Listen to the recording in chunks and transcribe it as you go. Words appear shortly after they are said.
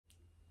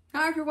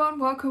Hi everyone,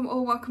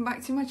 welcome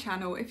back to my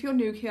channel. If you're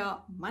new here,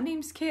 my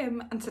name's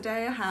Kim and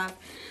today I have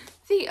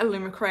the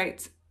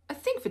Illumicrate, I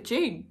think for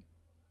June,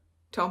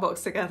 to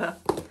unbox together.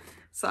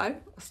 So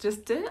let's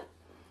just do it.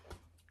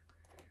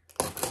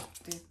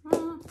 Do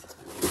that.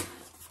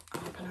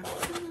 Open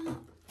up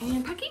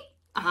and packing.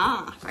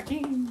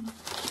 Packing.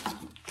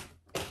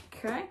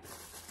 Okay.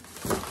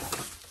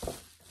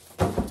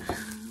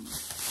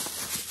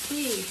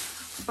 The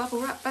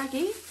bubble wrap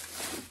baggie.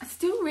 I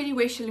still really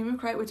wish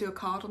Illumicrate would do a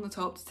card on the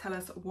top to tell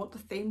us what the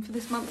theme for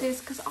this month is,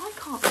 because I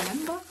can't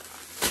remember.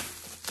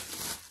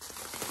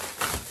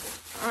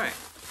 Alright,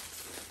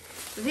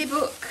 the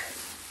book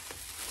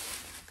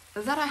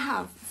that I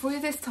have for you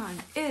this time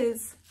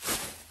is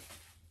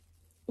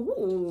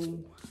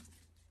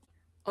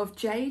Of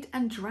Jade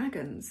and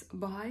Dragons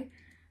by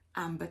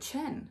Amber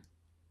Chen.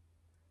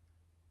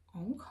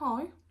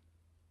 Okay.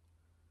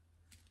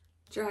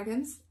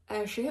 Dragons,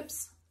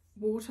 airships,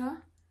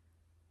 water.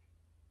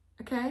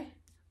 Okay,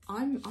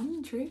 I'm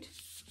intrigued.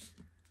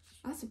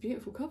 That's a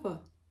beautiful cover.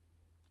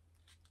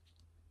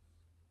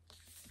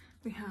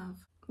 We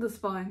have the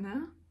spine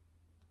there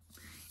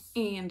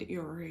and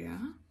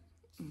Uria.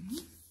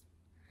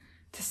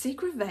 To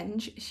seek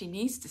revenge, she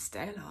needs to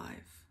stay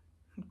alive.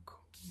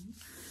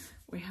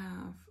 We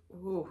have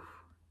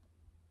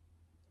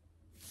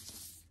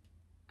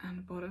and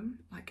the bottom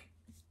like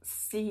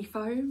sea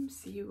foam,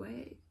 sea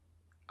wave.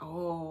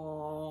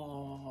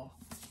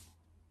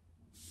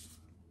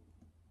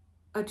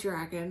 A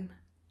dragon.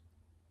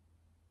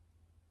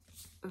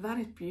 That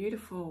is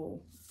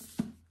beautiful.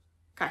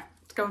 Okay,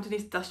 let's go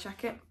underneath the dust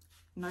jacket.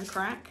 No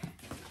crack.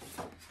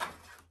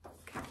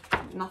 Okay,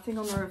 nothing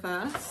on the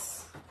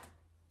reverse.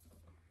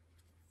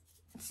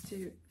 Let's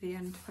do the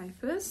end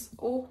papers.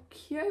 Oh,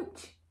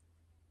 cute.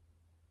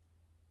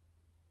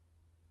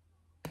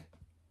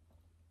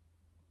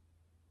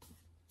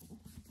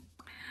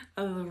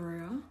 The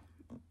rear.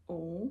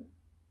 Oh,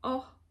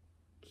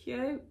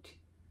 cute.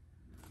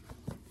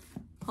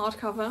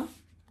 Hardcover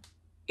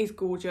is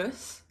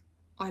gorgeous.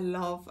 I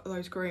love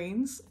those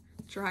greens.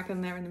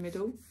 Dragon there in the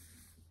middle.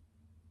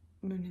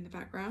 Moon in the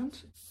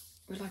background.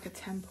 With like a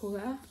temple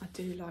there. I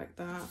do like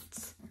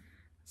that.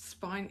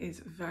 Spine is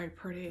very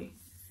pretty.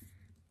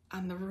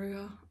 And the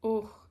rear.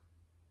 Oh,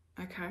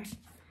 okay. Let's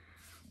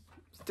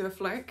do a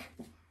flick.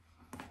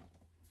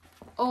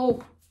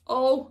 Oh.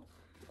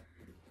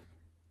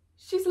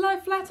 She's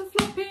like flat or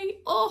floppy.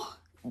 Oh,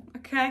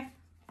 okay.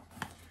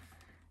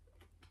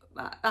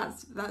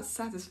 That's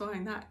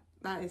satisfying. That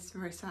is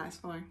very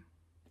satisfying.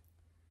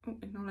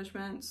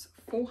 Acknowledgements,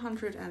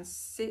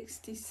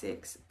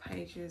 466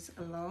 pages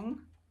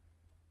long.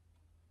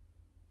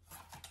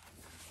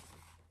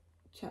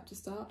 Chapter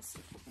starts.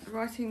 The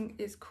writing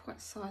is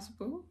quite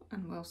sizable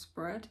and well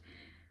spread.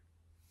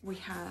 We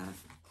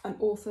have an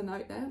author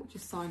note there, which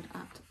is signed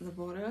at the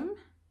bottom.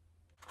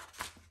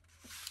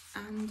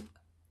 And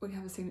we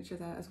have a signature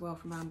there as well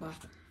from Amber.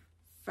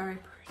 Very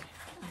pretty.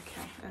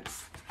 Okay,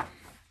 let's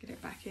get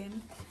it back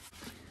in.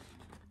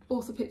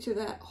 Author picture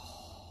there.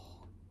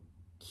 Oh,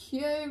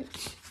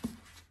 cute.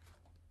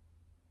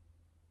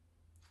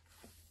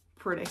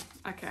 Pretty.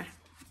 Okay,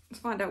 let's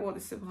find out what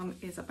this one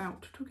is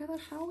about together,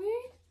 shall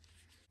we?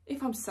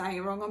 If I'm saying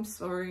it wrong, I'm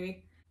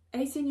sorry.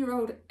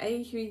 18-year-old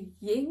Hui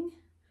Ying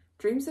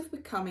dreams of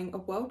becoming a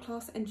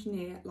world-class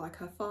engineer like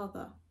her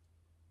father.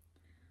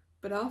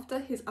 But after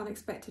his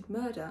unexpected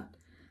murder,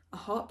 a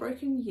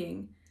heartbroken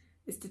Ying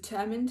is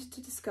determined to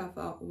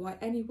discover why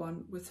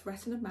anyone would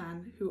threaten a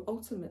man who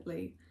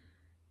ultimately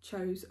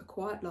chose a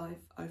quiet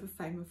life over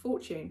fame and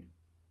fortune.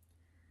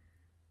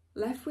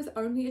 Left with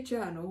only a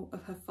journal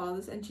of her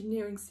father's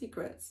engineering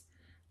secrets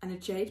and a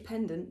jade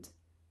pendant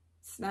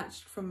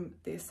snatched from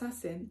the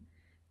assassin,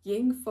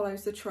 Ying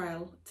follows the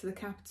trail to the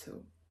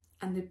capital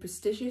and the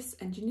prestigious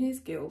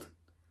Engineers Guild,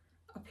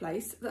 a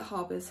place that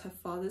harbours her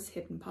father's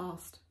hidden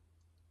past.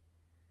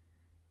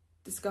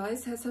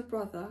 Disguised as her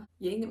brother,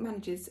 Ying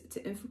manages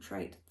to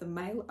infiltrate the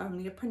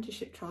male-only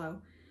apprenticeship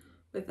trial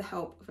with the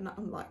help of an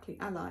unlikely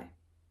ally,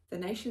 the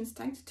nation's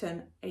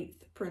Tankton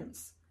 8th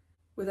prince.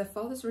 With her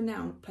father's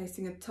renown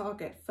placing a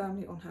target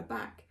firmly on her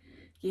back,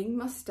 Ying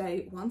must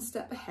stay one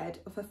step ahead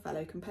of her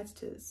fellow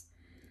competitors,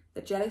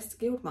 the jealous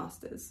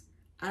guildmasters,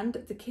 and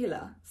the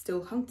killer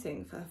still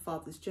hunting for her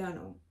father's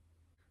journal.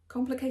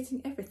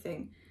 Complicating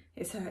everything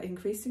is her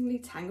increasingly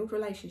tangled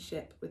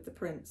relationship with the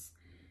prince,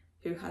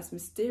 who has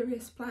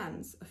mysterious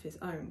plans of his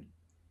own.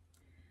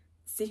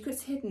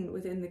 Secrets hidden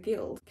within the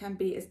guild can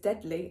be as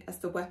deadly as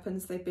the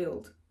weapons they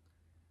build.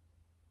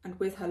 And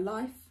with her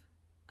life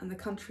and the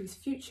country's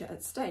future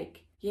at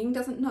stake, Ying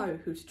doesn't know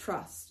who to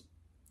trust.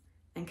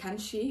 And can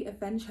she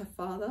avenge her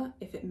father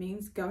if it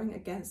means going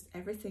against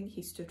everything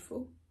he stood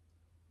for?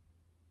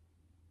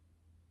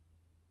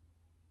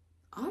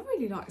 I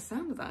really like the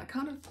sound of that,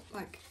 kind of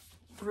like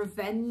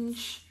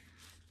revenge,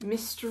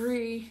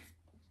 mystery.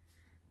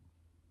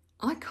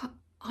 I kind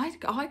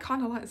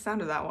of like the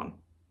sound of that one.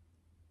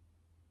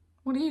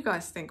 What do you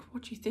guys think?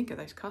 What do you think of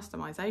those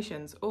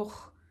customizations?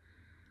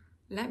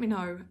 Let me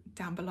know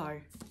down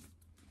below.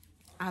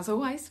 As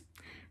always,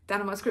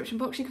 Down in my description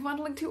box you can find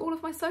a link to all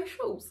of my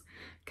socials.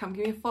 Come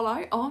give me a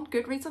follow on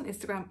Goodreads on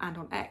Instagram and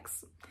on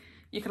X.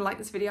 You can like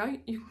this video,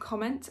 you can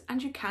comment,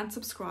 and you can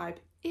subscribe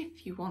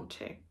if you want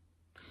to.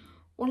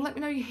 Want to let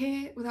me know you're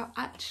here without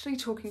actually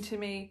talking to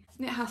me?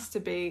 It has to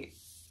be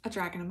a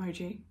dragon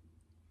emoji.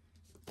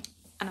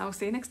 And I will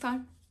see you next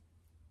time.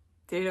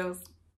 Doodles.